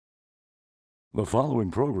The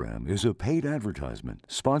following program is a paid advertisement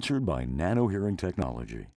sponsored by Nano Hearing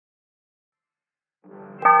Technology.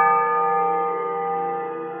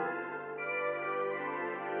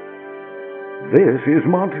 This is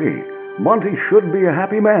Monty. Monty should be a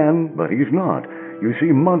happy man, but he's not. You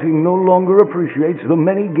see, Monty no longer appreciates the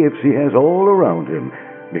many gifts he has all around him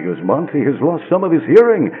because Monty has lost some of his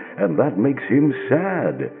hearing, and that makes him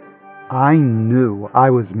sad. I knew I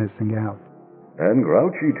was missing out. And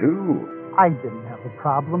grouchy, too. I didn't have a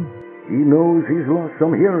problem. He knows he's lost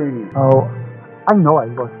some hearing. Oh, I know I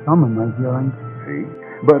lost some of my hearing. See?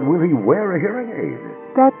 But will he wear a hearing aid?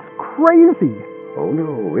 That's crazy. Oh,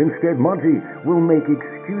 no. Instead, Monty will make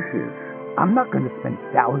excuses. I'm not going to spend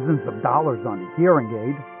thousands of dollars on a hearing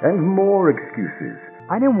aid. And more excuses.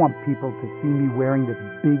 I didn't want people to see me wearing this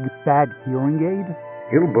big, fat hearing aid.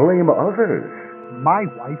 He'll blame others. My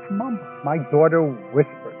wife mumbles. My daughter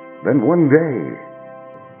whispers. Then one day...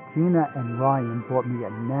 Gina and Ryan bought me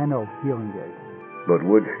a Nano Hearing Aid. But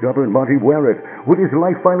would stubborn Monty wear it? Would his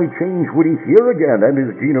life finally change? Would he hear again? And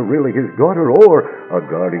is Gina really his daughter or a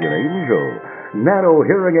guardian angel? Nano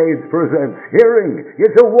Hearing Aids presents Hearing.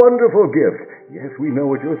 It's a wonderful gift. Yes, we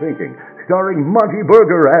know what you're thinking. Starring Monte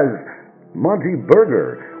Burger as Monte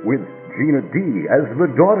Burger, with Gina D as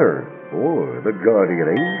the daughter or the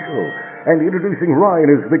guardian angel. And introducing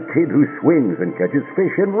Ryan as the kid who swings and catches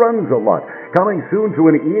fish and runs a lot. Coming soon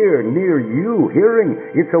to an ear near you. Hearing,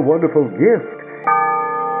 it's a wonderful gift.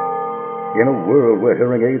 In a world where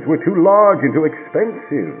hearing aids were too large and too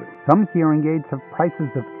expensive. Some hearing aids have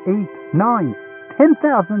prices of $8,000, $9,000,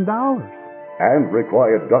 $10,000. And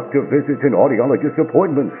require doctor visits and audiologist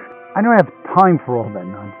appointments. I don't have time for all that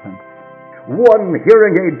nonsense. One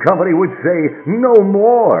hearing aid company would say no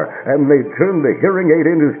more, and they'd turn the hearing aid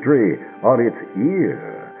industry on its ear.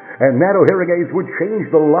 And Nano Hearing Aids would change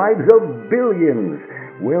the lives of billions.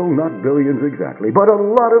 Well, not billions exactly, but a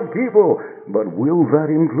lot of people. But will that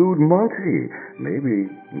include Monty?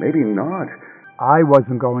 Maybe not. I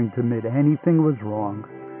wasn't going to admit anything was wrong.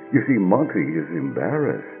 You see, Monty is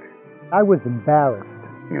embarrassed. I was embarrassed.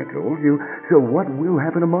 I told you. So what will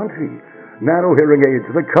happen to Monty? Nano Hearing Aids,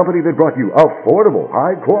 the company that brought you affordable,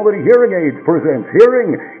 high-quality hearing aids, presents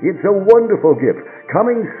Hearing. It's a wonderful gift.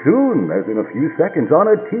 Coming soon, as in a few seconds, on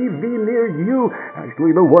a TV near you.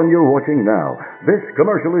 Actually, the one you're watching now. This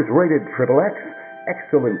commercial is rated XXX.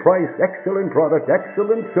 Excellent price, excellent product,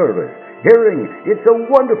 excellent service. Hearing. It's a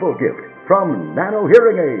wonderful gift from Nano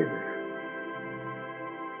Hearing Aids.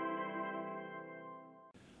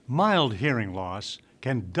 Mild hearing loss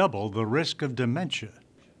can double the risk of dementia.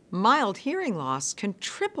 Mild hearing loss can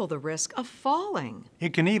triple the risk of falling.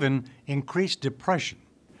 It can even increase depression.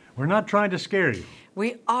 We're not trying to scare you.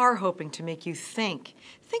 We are hoping to make you think.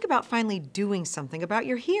 Think about finally doing something about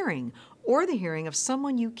your hearing or the hearing of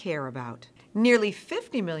someone you care about. Nearly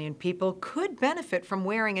 50 million people could benefit from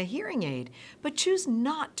wearing a hearing aid, but choose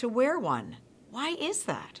not to wear one. Why is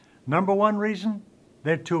that? Number one reason?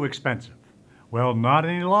 They're too expensive. Well, not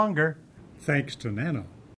any longer, thanks to Nano.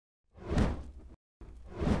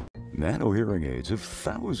 Nano Hearing Aids have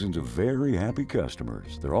thousands of very happy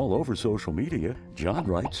customers. They're all over social media. John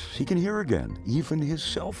writes he can hear again, even his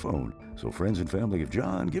cell phone. So friends and family of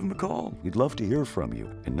John, give him a call. He'd love to hear from you.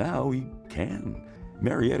 And now he can.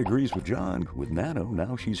 Mariette agrees with John. With Nano,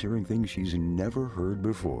 now she's hearing things she's never heard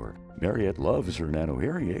before. Mariette loves her Nano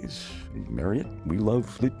Hearing Aids. Mariette, we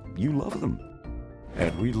love that you love them.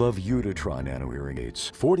 And we'd love you to try Nano Hearing Aids.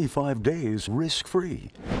 45 days risk-free.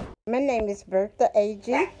 My name is Bertha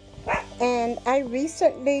A.G. And I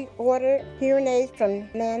recently ordered hearing aids from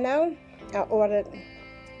Nano. I ordered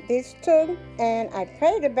these two, and I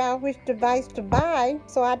prayed about which device to buy,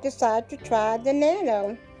 so I decided to try the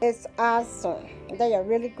Nano. It's awesome. They are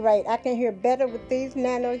really great. I can hear better with these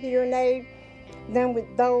Nano hearing aids than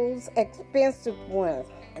with those expensive ones.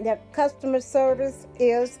 Their customer service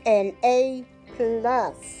is an A+.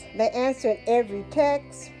 They answered every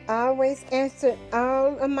text, always answered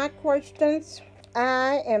all of my questions.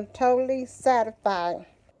 I am totally satisfied.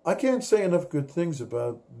 I can't say enough good things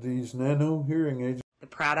about these Nano hearing aids. The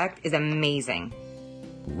product is amazing.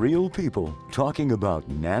 Real people talking about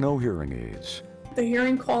Nano Hearing Aids. The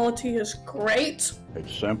hearing quality is great.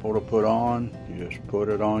 It's simple to put on. You just put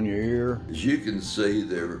it on your ear. As you can see,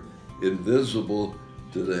 they're invisible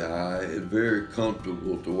to the eye and very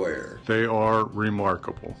comfortable to wear. They are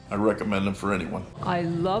remarkable. I recommend them for anyone. I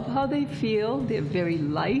love how they feel. They're very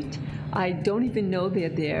light. I don't even know they're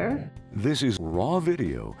there. This is raw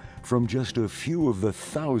video from just a few of the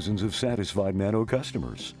thousands of satisfied Nano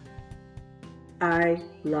customers. I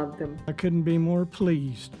love them. I couldn't be more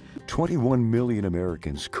pleased. 21 million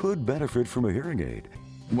Americans could benefit from a hearing aid.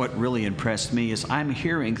 What really impressed me is I'm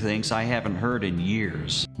hearing things I haven't heard in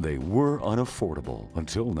years. They were unaffordable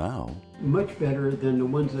until now. Much better than the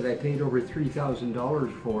ones that I paid over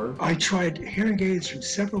 $3,000 for. I tried hearing aids from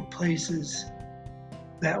several places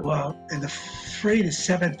that were in the $3,000 to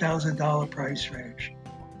 $7,000 price range.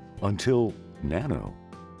 Until Nano.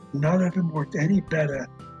 None of them worked any better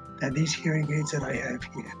than these hearing aids that I have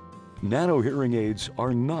here. Nano hearing aids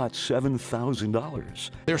are not $7,000.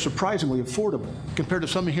 They're surprisingly affordable compared to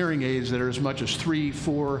some hearing aids that are as much as $3,000,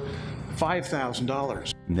 $4,000,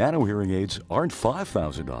 $5,000. Nano hearing aids aren't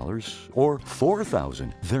 $5,000 or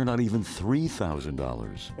 $4,000. They're not even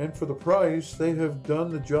 $3,000. And for the price, they have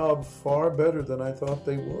done the job far better than I thought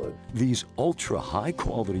they would. These ultra high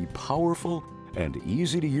quality, powerful, and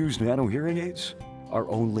easy to use Nano hearing aids are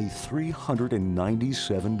only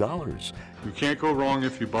 $397. You can't go wrong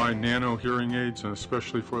if you buy Nano hearing aids, and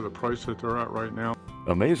especially for the price that they're at right now.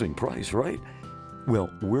 Amazing price, right? Well,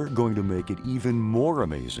 we're going to make it even more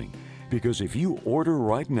amazing, because if you order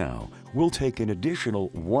right now, we'll take an additional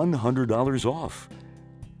 $100 off.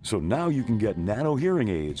 So now you can get Nano hearing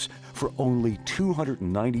aids for only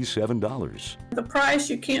 $297. The price,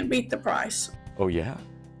 you can't beat the price. Oh yeah?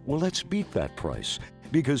 Well, let's beat that price.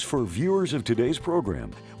 Because for viewers of today's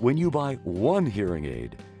program, when you buy one hearing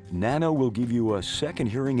aid, Nano will give you a second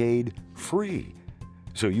hearing aid free.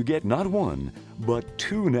 So you get not one, but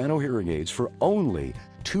two Nano hearing aids for only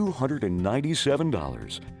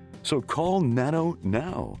 $297. So call Nano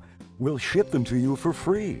now. We'll ship them to you for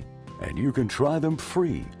free. And you can try them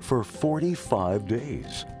free for 45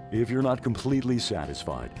 days. If you're not completely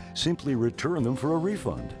satisfied, simply return them for a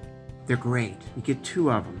refund. They're great. You get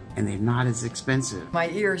two of them, and they're not as expensive. My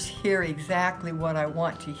ears hear exactly what I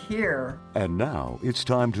want to hear. And now it's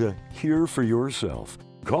time to hear for yourself.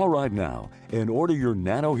 Call right now and order your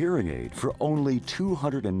Nano hearing aid for only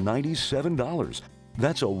 $297.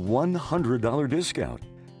 That's a $100 discount.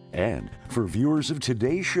 And for viewers of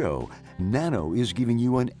today's show, Nano is giving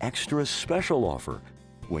you an extra special offer.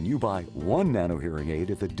 When you buy one Nano hearing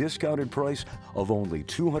aid at the discounted price of only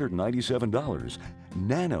 $297,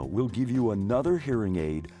 Nano will give you another hearing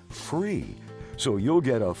aid free. So you'll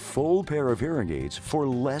get a full pair of hearing aids for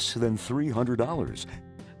less than $300.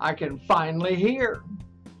 I can finally hear.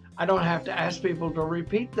 I don't have to ask people to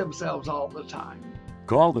repeat themselves all the time.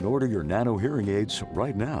 Call and order your Nano hearing aids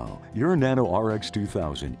right now. Your Nano RX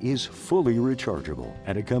 2000 is fully rechargeable,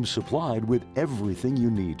 and it comes supplied with everything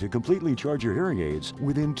you need to completely charge your hearing aids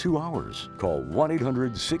within 2 hours. Call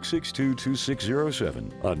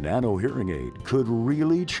 1-800-662-2607. A Nano hearing aid could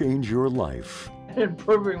really change your life.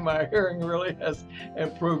 Improving my hearing really has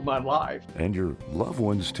improved my life. And your loved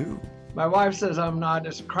ones too. My wife says I'm not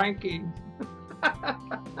as cranky.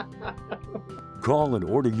 Call and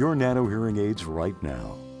order your Nano hearing aids right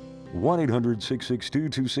now.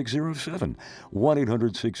 1-800-662-2607.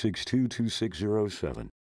 1-800-662-2607.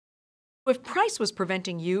 If price was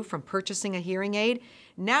preventing you from purchasing a hearing aid,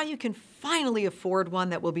 now you can finally afford one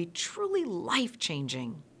that will be truly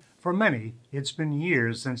life-changing. For many, it's been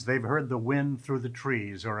years since they've heard the wind through the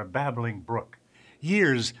trees or a babbling brook.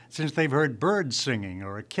 Years since they've heard birds singing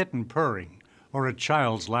or a kitten purring or a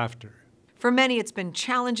child's laughter. For many, it's been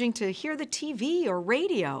challenging to hear the TV or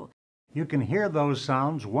radio. You can hear those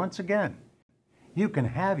sounds once again. You can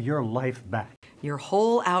have your life back. Your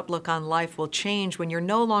whole outlook on life will change when you're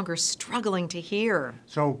no longer struggling to hear.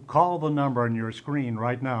 So call the number on your screen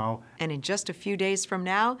right now. And in just a few days from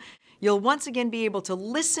now, you'll once again be able to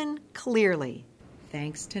listen clearly.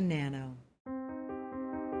 Thanks to Nano.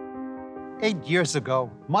 8 years ago,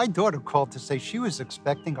 my daughter called to say she was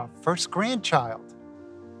expecting our first grandchild.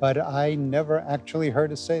 But I never actually heard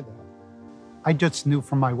her say that. I just knew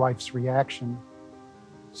from my wife's reaction,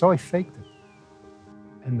 so I faked it.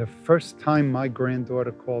 And the first time my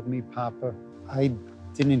granddaughter called me Papa, I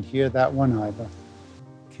didn't hear that one either.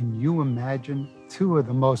 Can you imagine two of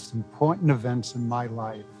the most important events in my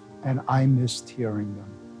life, and I missed hearing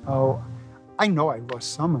them? Oh, I know I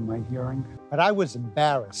lost some of my hearing, but I was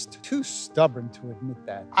embarrassed, too stubborn to admit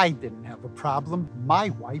that. I didn't have a problem.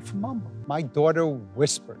 My wife mumbled. My daughter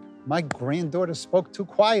whispered. My granddaughter spoke too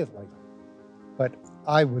quietly. But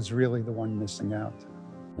I was really the one missing out.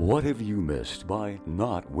 What have you missed by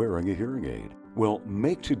not wearing a hearing aid? Well,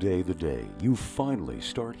 make today the day you finally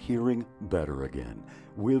start hearing better again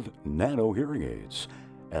with Nano hearing aids.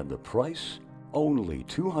 And the price? Only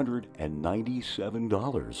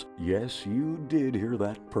 $297. Yes, you did hear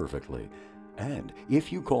that perfectly. And if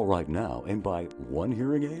you call right now and buy one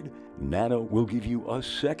hearing aid, Nano will give you a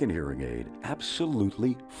second hearing aid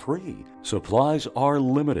absolutely free. Supplies are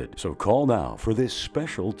limited, so call now for this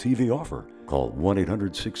special TV offer. Call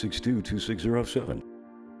 1-800-662-2607.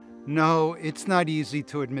 No, it's not easy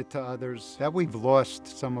to admit to others that we've lost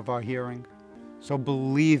some of our hearing. So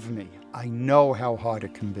believe me, I know how hard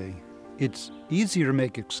it can be. It's easier to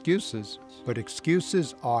make excuses, but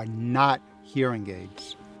excuses are not hearing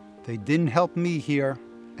aids. They didn't help me hear,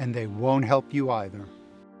 and they won't help you either.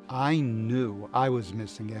 I knew I was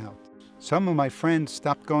missing out. Some of my friends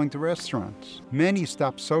stopped going to restaurants. Many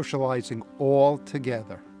stopped socializing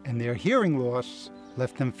altogether, and their hearing loss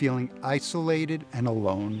left them feeling isolated and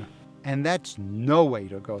alone. And that's no way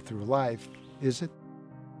to go through life, is it?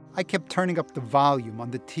 I kept turning up the volume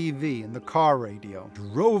on the TV and the car radio.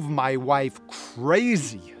 Drove my wife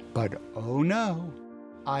crazy. But oh no,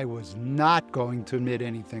 I was not going to admit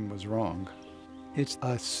anything was wrong. It's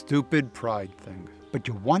a stupid pride thing. But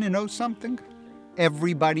you want to know something?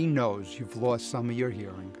 Everybody knows you've lost some of your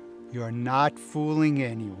hearing. You're not fooling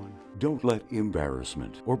anyone. Don't let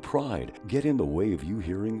embarrassment or pride get in the way of you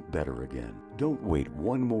hearing better again. Don't wait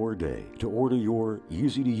one more day to order your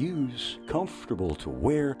easy-to-use, comfortable to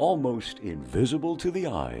wear, almost invisible to the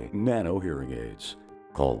eye Nano Hearing Aids.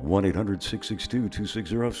 Call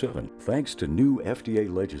 1-800-662-2607. Thanks to new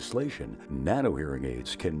FDA legislation, Nano Hearing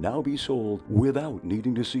Aids can now be sold without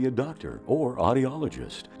needing to see a doctor or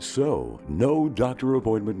audiologist. So, no doctor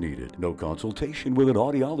appointment needed, no consultation with an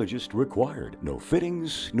audiologist required, no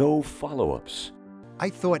fittings, no follow-ups. I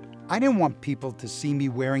thought I didn't want people to see me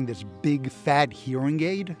wearing this big fat hearing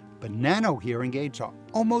aid, but Nano hearing aids are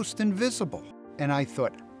almost invisible. And I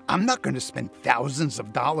thought, I'm not going to spend thousands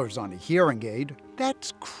of dollars on a hearing aid.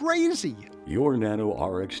 That's crazy. Your Nano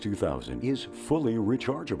RX 2000 is fully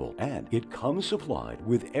rechargeable, and it comes supplied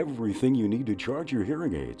with everything you need to charge your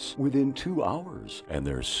hearing aids within 2 hours. And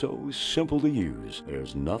they're so simple to use.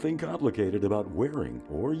 There's nothing complicated about wearing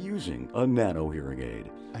or using a Nano hearing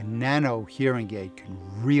aid. A Nano hearing aid can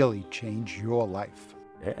really change your life.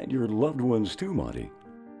 And your loved ones too, Monty.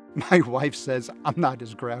 My wife says I'm not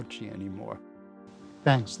as grouchy anymore.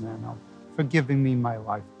 Thanks, Nano, for giving me my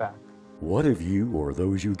life back. What have you or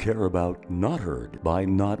those you care about not heard by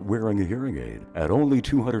not wearing a hearing aid? At only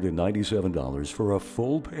 $297 for a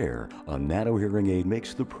full pair, a Nano hearing aid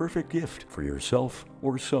makes the perfect gift for yourself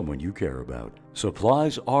or someone you care about.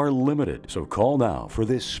 Supplies are limited, so call now for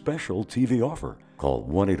this special TV offer. Call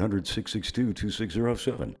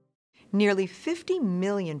 1-800-662-2607. Nearly 50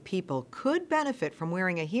 million people could benefit from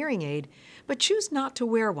wearing a hearing aid, but choose not to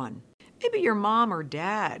wear one. Maybe your mom or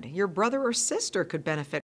dad, your brother or sister could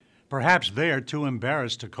benefit. Perhaps they are too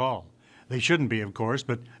embarrassed to call. They shouldn't be, of course,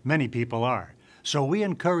 but many people are. So we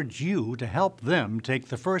encourage you to help them take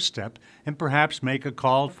the first step and perhaps make a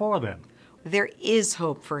call for them. There is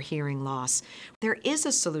hope for hearing loss. There is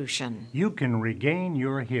a solution. You can regain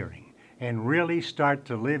your hearing and really start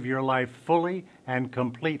to live your life fully and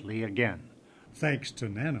completely again, thanks to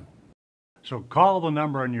Nano. So call the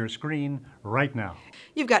number on your screen right now.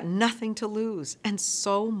 You've got nothing to lose and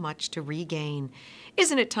so much to regain.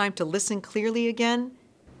 Isn't it time to listen clearly again?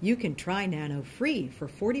 You can try Nano free for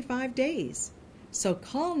 45 days. So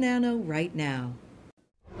call Nano right now.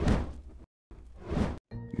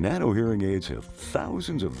 Nano Hearing Aids have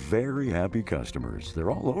thousands of very happy customers. They're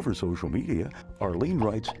all over social media. Arlene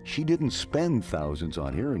writes she didn't spend thousands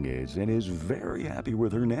on hearing aids and is very happy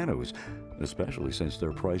with her Nanos, especially since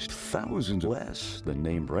they're priced thousands less than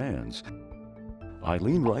name brands.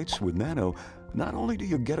 Eileen writes, with Nano, not only do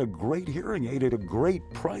you get a great hearing aid at a great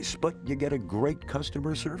price, but you get a great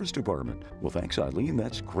customer service department. Well, thanks, Eileen.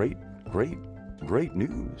 That's great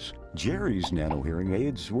news. Jerry's Nano hearing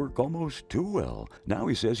aids work almost too well. Now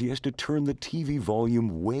he says he has to turn the TV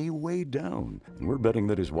volume way down. And we're betting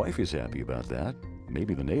that his wife is happy about that.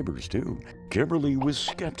 Maybe the neighbors too. Kimberly was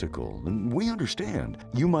skeptical, and we understand.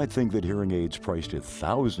 You might think that hearing aids priced at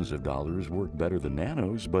thousands of dollars work better than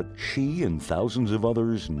Nanos, but she and thousands of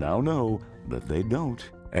others now know that they don't.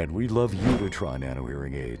 And we'd love you to try Nano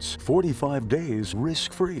hearing aids. 45 days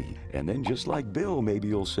risk-free. And then just like Bill, maybe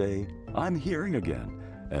you'll say, I'm hearing again.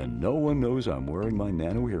 And no one knows I'm wearing my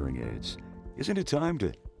Nano hearing aids. Isn't it time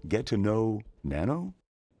to get to know Nano?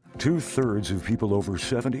 2/3 of people over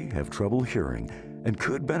 70 have trouble hearing and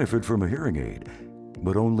could benefit from a hearing aid.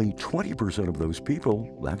 But only 20% of those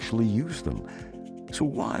people actually use them. So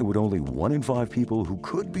why would only 1 in 5 people who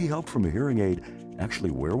could be helped from a hearing aid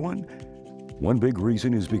actually wear one? One big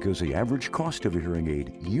reason is because the average cost of a hearing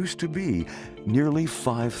aid used to be nearly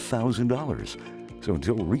 $5,000. So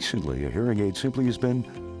until recently, a hearing aid simply has been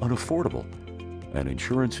unaffordable. And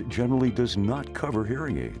insurance generally does not cover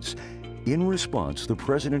hearing aids. In response, the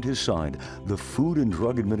President has signed the Food and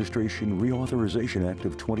Drug Administration Reauthorization Act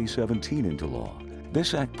of 2017 into law.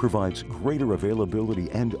 This act provides greater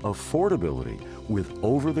availability and affordability with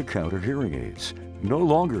over-the-counter hearing aids. No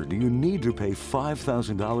longer do you need to pay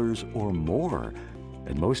 $5,000 or more.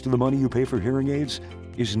 And most of the money you pay for hearing aids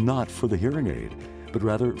is not for the hearing aid, but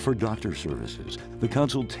rather for doctor services, the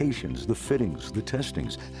consultations, the fittings, the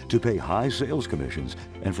testings, to pay high sales commissions,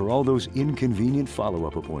 and for all those inconvenient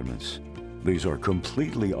follow-up appointments. These are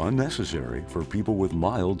completely unnecessary for people with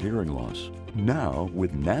mild hearing loss. Now,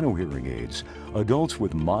 with Nano Hearing Aids, adults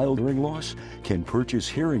with mild hearing loss can purchase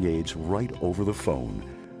hearing aids right over the phone.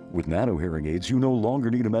 With Nano Hearing Aids, you no longer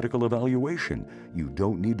need a medical evaluation. You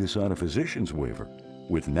don't need to sign a physician's waiver.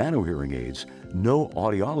 With Nano Hearing Aids, no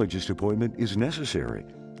audiologist appointment is necessary.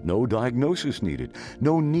 No diagnosis needed.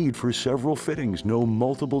 No need for several fittings. No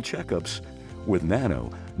multiple checkups. With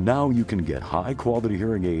Nano, now you can get high-quality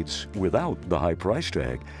hearing aids without the high price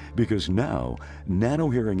tag, because now Nano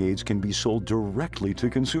Hearing Aids can be sold directly to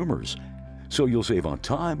consumers. So you'll save on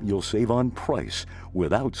time, you'll save on price,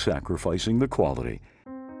 without sacrificing the quality.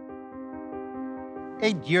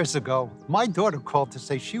 8 years ago, my daughter called to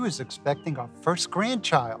say she was expecting our first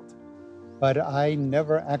grandchild, but I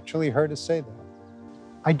never actually heard her say that.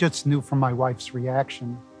 I just knew from my wife's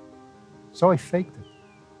reaction, so I faked it.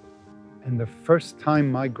 And the first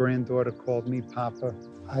time my granddaughter called me Papa,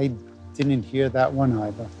 I didn't hear that one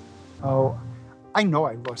either. Oh, I know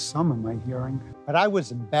I lost some of my hearing, but I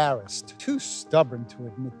was embarrassed, too stubborn to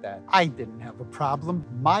admit that. I didn't have a problem.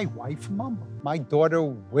 My wife mumbled. My daughter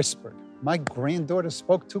whispered. My granddaughter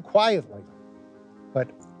spoke too quietly.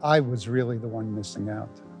 But I was really the one missing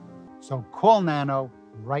out. So call Nano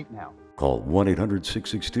right now. Call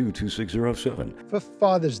 1-800-662-2607. For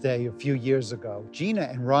Father's Day a few years ago, Gina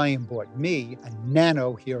and Ryan bought me a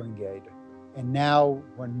Nano hearing aid. And now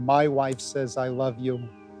when my wife says I love you,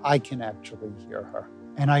 I can actually hear her.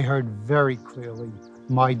 And I heard very clearly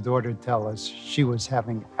my daughter tell us she was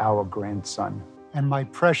having our grandson. And my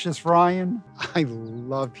precious Ryan, I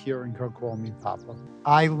love hearing her call me Papa.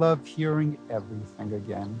 I love hearing everything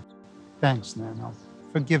again. Thanks, Nano,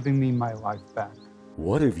 for giving me my life back.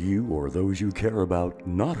 What have you or those you care about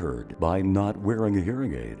not heard by not wearing a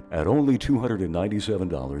hearing aid? At only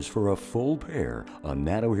 $297 for a full pair, a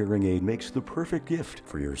Nano hearing aid makes the perfect gift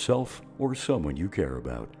for yourself or someone you care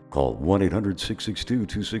about. Call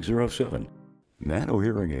 1-800-662-2607. Nano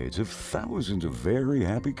Hearing Aids have thousands of very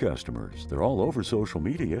happy customers. They're all over social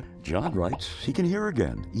media. John writes he can hear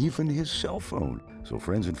again, even his cell phone. So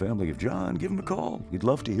friends and family of John, give him a call. He'd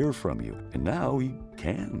love to hear from you. And now he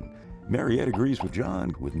can. Mariette agrees with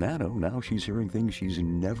John. With Nano, now she's hearing things she's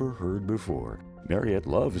never heard before. Mariette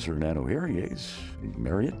loves her Nano hearing aids.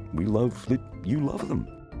 Mariette, we love that you love them.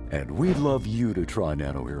 And we'd love you to try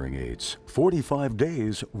Nano hearing aids. 45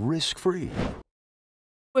 days risk-free.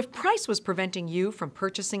 If price was preventing you from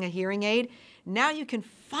purchasing a hearing aid, now you can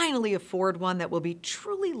finally afford one that will be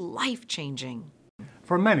truly life-changing.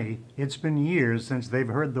 For many, it's been years since they've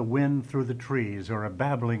heard the wind through the trees or a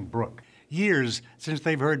babbling brook. Years since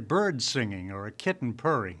they've heard birds singing or a kitten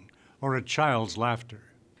purring or a child's laughter.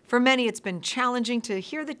 For many, it's been challenging to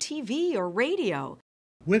hear the TV or radio.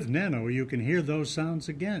 With Nano, you can hear those sounds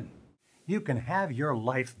again. You can have your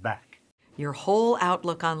life back. Your whole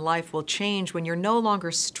outlook on life will change when you're no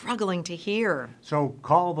longer struggling to hear. So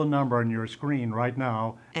call the number on your screen right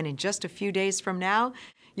now. And in just a few days from now,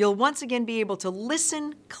 you'll once again be able to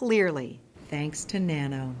listen clearly, thanks to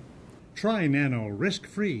Nano. Try Nano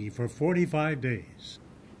risk-free for 45 days.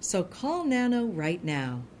 So call Nano right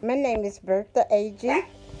now. My name is Bertha Agee,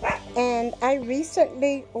 and I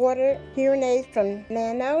recently ordered hearing aids from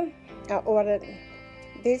Nano. I ordered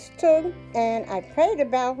these two, and I prayed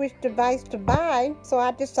about which device to buy, so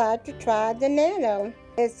I decided to try the Nano.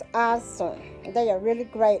 It's awesome. They are really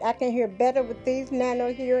great. I can hear better with these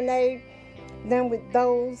Nano hearing aids than with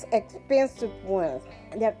those expensive ones.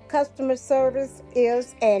 Their customer service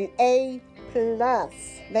is an A+.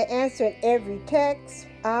 They answered every text,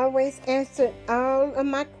 always answered all of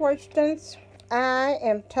my questions. I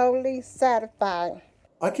am totally satisfied.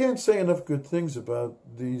 I can't say enough good things about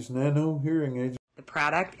these Nano hearing aids. The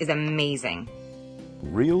product is amazing.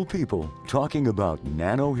 Real people talking about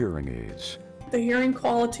Nano hearing aids. The hearing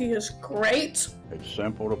quality is great. It's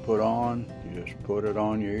simple to put on. You just put it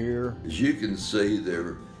on your ear. As you can see,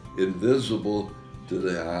 they're invisible to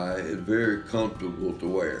the eye and very comfortable to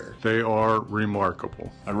wear. They are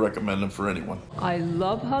remarkable. I recommend them for anyone. I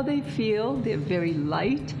love how they feel. They're very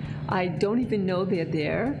light. I don't even know they're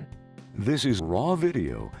there. This is raw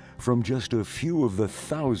video from just a few of the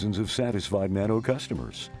thousands of satisfied Nano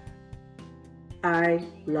customers. I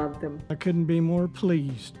love them. I couldn't be more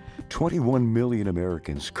pleased. 21 million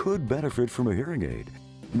Americans could benefit from a hearing aid.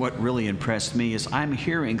 What really impressed me is I'm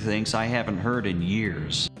hearing things I haven't heard in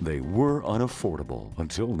years. They were unaffordable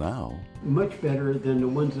until now. Much better than the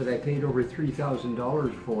ones that I paid over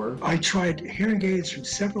 $3,000 for. I tried hearing aids from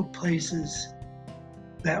several places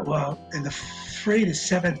that were in the $3,000 to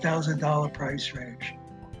 $7,000 price range.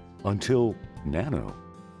 Until Nano.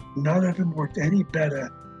 None of them worked any better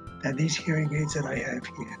than these hearing aids that I have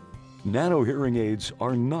here. Nano hearing aids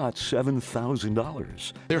are not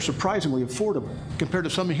 $7,000. They're surprisingly affordable compared to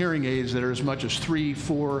some hearing aids that are as much as $3,000,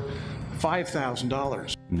 $4,000,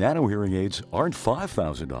 $5,000. Nano hearing aids aren't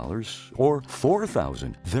 $5,000 or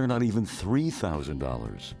 $4,000. They're not even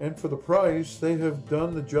 $3,000. And for the price, they have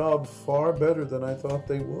done the job far better than I thought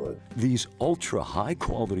they would. These ultra high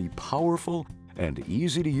quality, powerful, and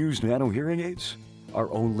easy to use Nano hearing aids are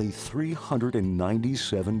only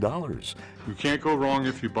 $397. You can't go wrong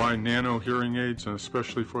if you buy Nano hearing aids, and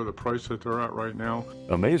especially for the price that they're at right now.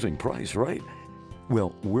 Amazing price, right?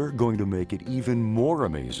 Well, we're going to make it even more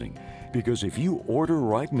amazing, because if you order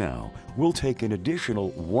right now, we'll take an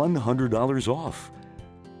additional $100 off.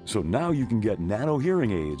 So now you can get Nano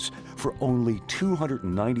hearing aids for only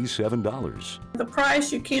 $297. The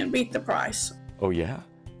price, you can't beat the price. Oh yeah?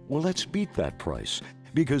 Well, let's beat that price.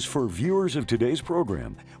 Because for viewers of today's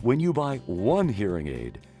program, when you buy one hearing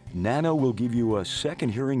aid, Nano will give you a second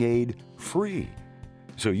hearing aid free.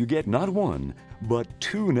 So you get not one, but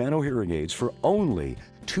two Nano hearing aids for only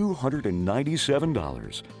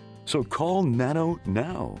 $297. So call Nano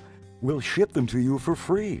now. We'll ship them to you for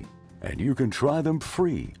free. And you can try them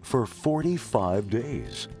free for 45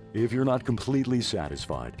 days. If you're not completely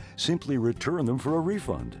satisfied, simply return them for a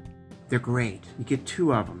refund. They're great. You get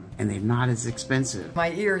two of them, and they're not as expensive.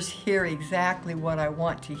 My ears hear exactly what I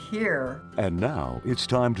want to hear. And now it's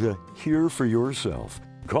time to hear for yourself.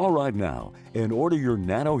 Call right now and order your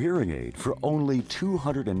Nano hearing aid for only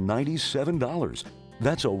 $297.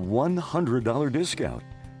 That's a $100 discount.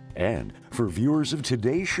 And for viewers of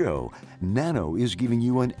today's show, Nano is giving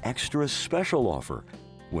you an extra special offer.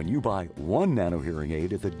 When you buy one Nano hearing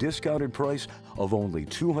aid at the discounted price of only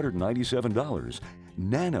 $297,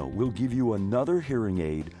 Nano will give you another hearing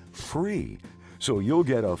aid free. So you'll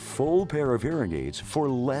get a full pair of hearing aids for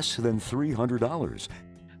less than $300.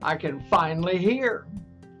 I can finally hear.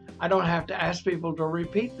 I don't have to ask people to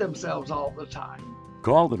repeat themselves all the time.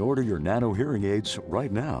 Call and order your Nano hearing aids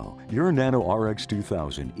right now. Your Nano RX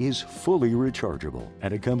 2000 is fully rechargeable,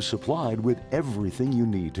 and it comes supplied with everything you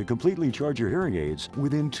need to completely charge your hearing aids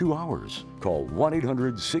within 2 hours. Call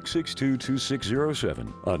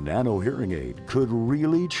 1-800-662-2607. A Nano hearing aid could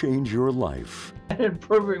really change your life.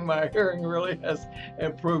 Improving my hearing really has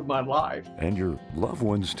improved my life. And your loved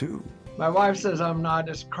ones too. My wife says I'm not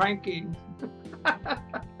as cranky.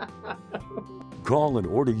 Call and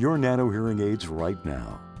order your Nano hearing aids right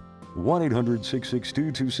now.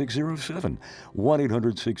 1-800-662-2607.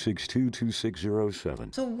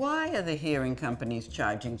 1-800-662-2607. So why are the hearing companies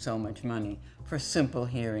charging so much money for simple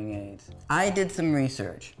hearing aids? I did some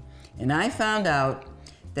research, and I found out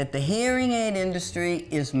that the hearing aid industry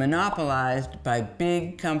is monopolized by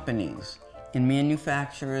big companies and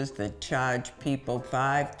manufacturers that charge people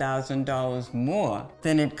 $5,000 more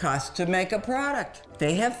than it costs to make a product.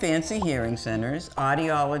 They have fancy hearing centers,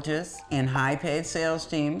 audiologists, and high-paid sales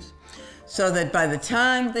teams, so that by the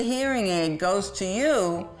time the hearing aid goes to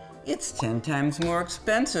you, it's 10 times more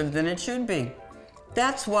expensive than it should be.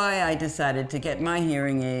 That's why I decided to get my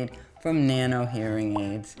hearing aid from Nano Hearing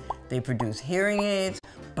Aids. They produce hearing aids,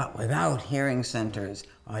 but without hearing centers,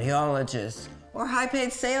 audiologists, or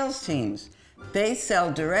high-paid sales teams. They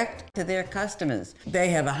sell direct to their customers. They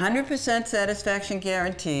have a 100% satisfaction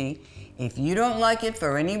guarantee. If you don't like it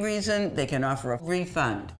for any reason, they can offer a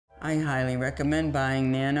refund. I highly recommend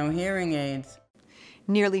buying Nano Hearing Aids.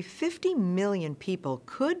 Nearly 50 million people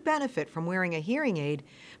could benefit from wearing a hearing aid,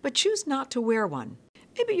 but choose not to wear one.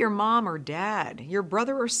 Maybe your mom or dad, your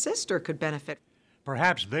brother or sister could benefit.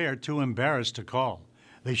 Perhaps they're too embarrassed to call.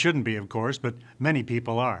 They shouldn't be, of course, but many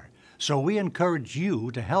people are. So we encourage you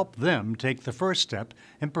to help them take the first step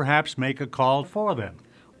and perhaps make a call for them.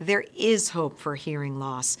 There is hope for hearing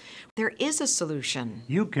loss. There is a solution.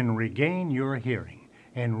 You can regain your hearing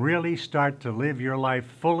and really start to live your life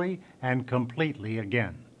fully and completely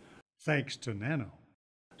again, thanks to Nano.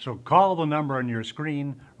 So call the number on your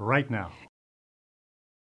screen right now.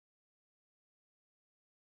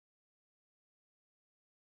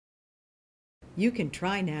 You can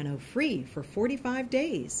try Nano free for 45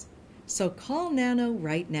 days. So call Nano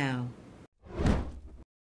right now.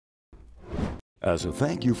 As a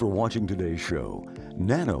thank you for watching today's show,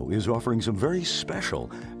 Nano is offering some very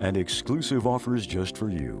special and exclusive offers just for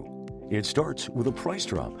you. It starts with a price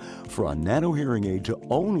drop for a Nano hearing aid to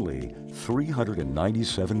only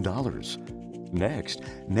 $397. Next,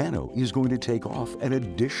 Nano is going to take off an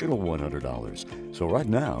additional $100. So right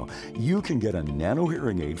now, you can get a Nano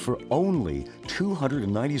hearing aid for only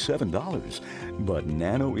 $297. But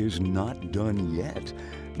Nano is not done yet,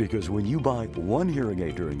 because when you buy one hearing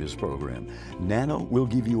aid during this program, Nano will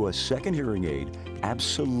give you a second hearing aid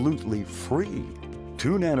absolutely free.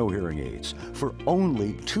 2 Nano hearing aids for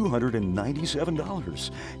only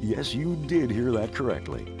 $297. Yes, you did hear that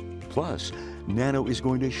correctly. Plus, Nano is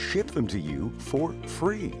going to ship them to you for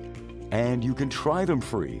free. And you can try them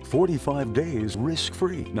free, 45 days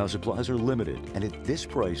risk-free. Now, supplies are limited, and at this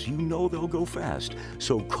price, you know they'll go fast.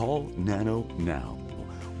 So call Nano now.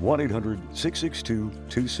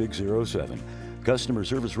 1-800-662-2607. Customer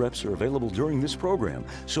service reps are available during this program,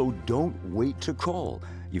 so don't wait to call.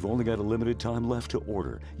 You've only got a limited time left to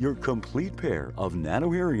order your complete pair of Nano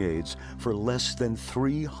hearing aids for less than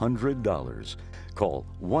 $300. Call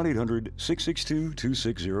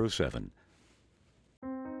 1-800-662-2607.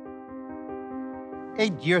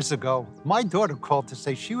 8 years ago, my daughter called to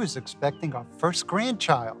say she was expecting our first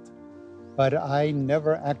grandchild. But I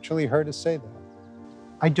never actually heard her say that.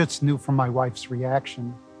 I just knew from my wife's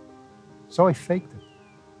reaction, so I faked it.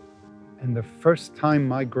 And the first time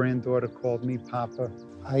my granddaughter called me Papa,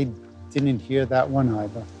 I didn't hear that one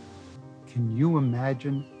either. Can you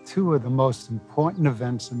imagine 2 of the most important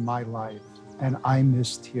events in my life? And I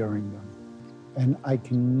missed hearing them. And I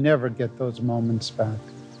can never get those moments back.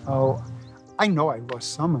 Oh, I know I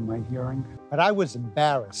lost some of my hearing, but I was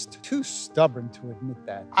embarrassed, too stubborn to admit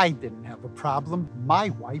that. I didn't have a problem.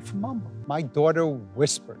 My wife mumbled. My daughter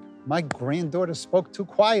whispered. My granddaughter spoke too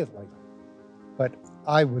quietly. But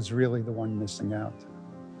I was really the one missing out.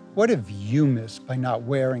 What have you missed by not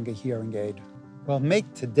wearing a hearing aid? Well,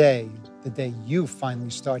 make today the day you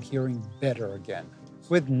finally start hearing better again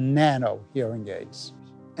with Nano hearing aids.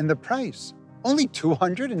 And the price, only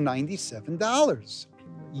 $297.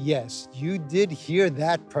 Yes, you did hear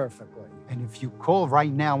that perfectly. And if you call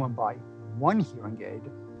right now and buy 1 hearing aid,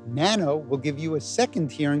 Nano will give you a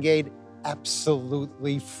second hearing aid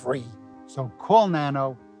absolutely free. So call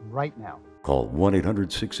Nano right now. Call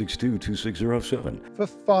 1-800-662-2607. For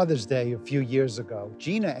Father's Day a few years ago,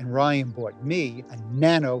 Gina and Ryan bought me a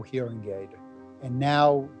Nano hearing aid. And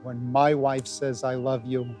now, when my wife says I love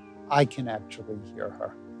you, I can actually hear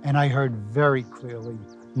her. And I heard very clearly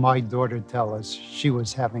my daughter tell us she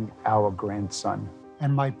was having our grandson.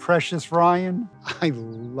 And my precious Ryan, I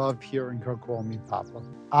love hearing her call me Papa.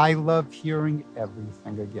 I love hearing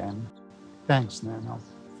everything again. Thanks, Nano,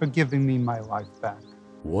 for giving me my life back.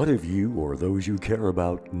 What have you or those you care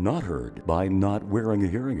about not heard by not wearing a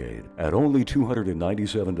hearing aid? At only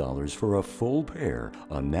 $297 for a full pair,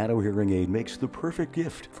 a Nano hearing aid makes the perfect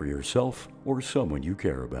gift for yourself or someone you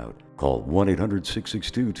care about. Call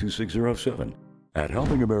 1-800-662-2607. At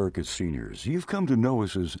Helping America's Seniors, you've come to know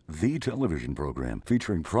us as the television program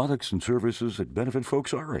featuring products and services that benefit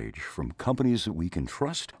folks our age from companies that we can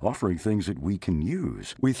trust, offering things that we can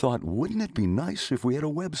use. We thought, wouldn't it be nice if we had a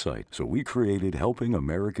website? So we created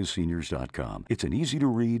helpingamericaseniors.com. It's an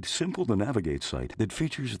easy-to-read, simple-to-navigate site that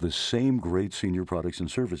features the same great senior products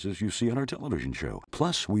and services you see on our television show.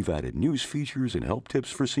 Plus, we've added news features and help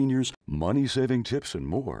tips for seniors, money-saving tips, and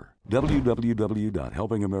more.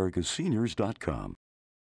 www.helpingamericaseniors.com.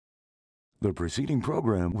 The preceding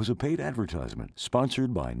program was a paid advertisement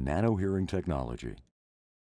sponsored by Nano Hearing Technology.